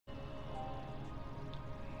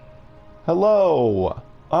Hello,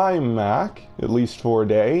 I'm Mac, at least for a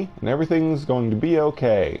day, and everything's going to be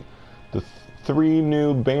okay. The three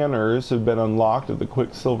new banners have been unlocked at the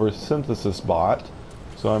Quicksilver Synthesis bot,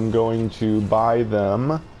 so I'm going to buy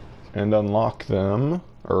them and unlock them,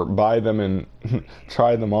 or buy them and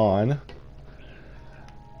try them on.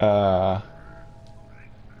 And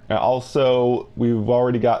also, we've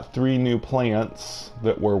already got 3 new plants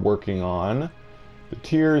that we're working on. The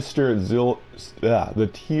tiers still at the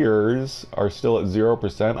tiers are still at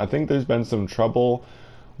 0%. I think there's been some trouble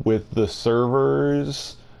with the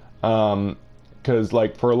servers, because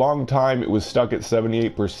like for a long time it was stuck at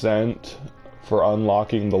 78% for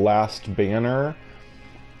unlocking the last banner,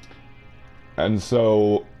 and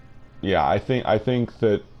so yeah, I think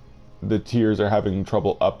that the tiers are having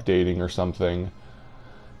trouble updating or something.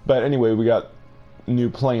 But anyway, we got new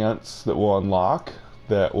plants that we'll unlock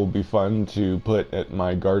that will be fun to put at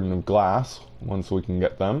my garden of glass once we can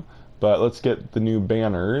get them. But let's get the new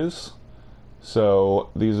banners. So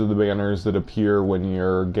these are the banners that appear when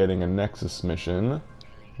you're getting a Nexus mission.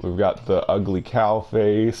 We've got the ugly cow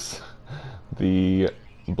face, the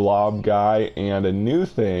blob guy, and a new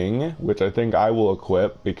thing, which I think I will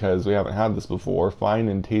equip because we haven't had this before, fine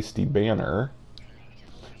and tasty banner.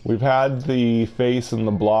 We've had the face and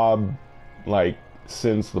the blob like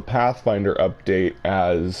since the Pathfinder update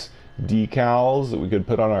as decals that we could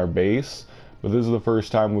put on our base, but this is the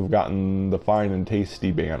first time we've gotten the fine and tasty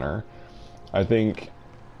banner. I think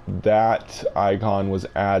that icon was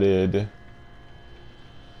added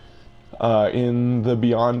in the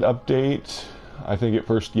Beyond update. I think it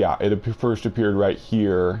first appeared right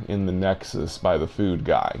here in the Nexus by the food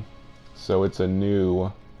guy. So it's a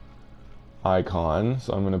new icon,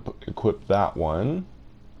 so I'm going to equip that one.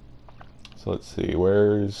 So let's see,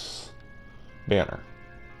 where's banner?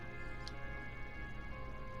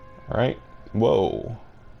 Alright, whoa.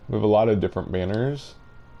 We have a lot of different banners,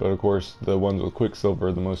 but of course the ones with Quicksilver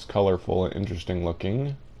are the most colorful and interesting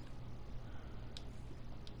looking.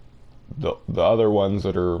 The other ones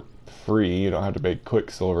that are free, you don't have to pay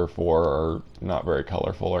Quicksilver for, are not very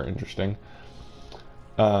colorful or interesting.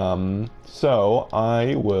 So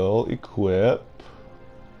I will equip.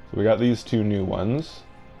 So we got these 2 new ones,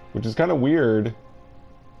 which is kind of weird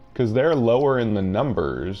because they're lower in the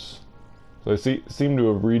numbers. So they seem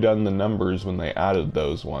to have redone the numbers when they added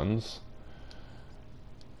those ones.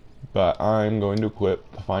 But I'm going to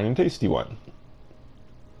equip the fine and tasty one.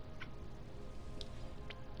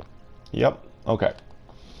 Yep, okay.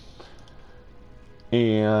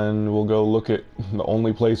 And we'll go look at the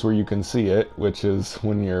only place where you can see it, which is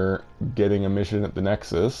when you're getting a mission at the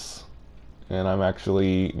Nexus. And I'm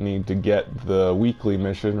actually need to get the weekly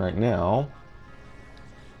mission right now.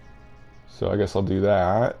 So I guess I'll do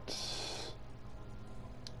that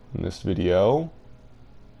in this video.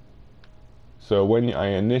 So when I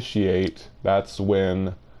initiate, that's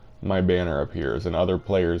when my banner appears, and other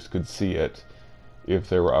players could see it if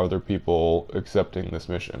there were other people accepting this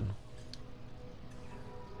mission.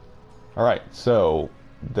 Alright, so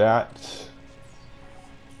that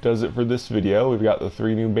does it for this video. We've got the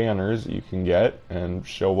 3 new banners that you can get and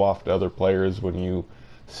show off to other players when you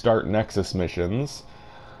start Nexus missions.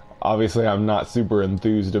 Obviously I'm not super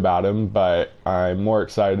enthused about them, but I'm more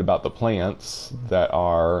excited about the plants that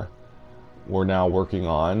we're now working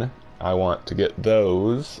on. I want to get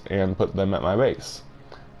those and put them at my base.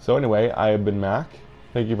 So anyway, I have been Mac.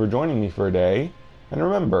 Thank you for joining me for a day, and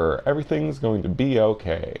remember, everything's going to be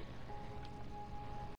okay.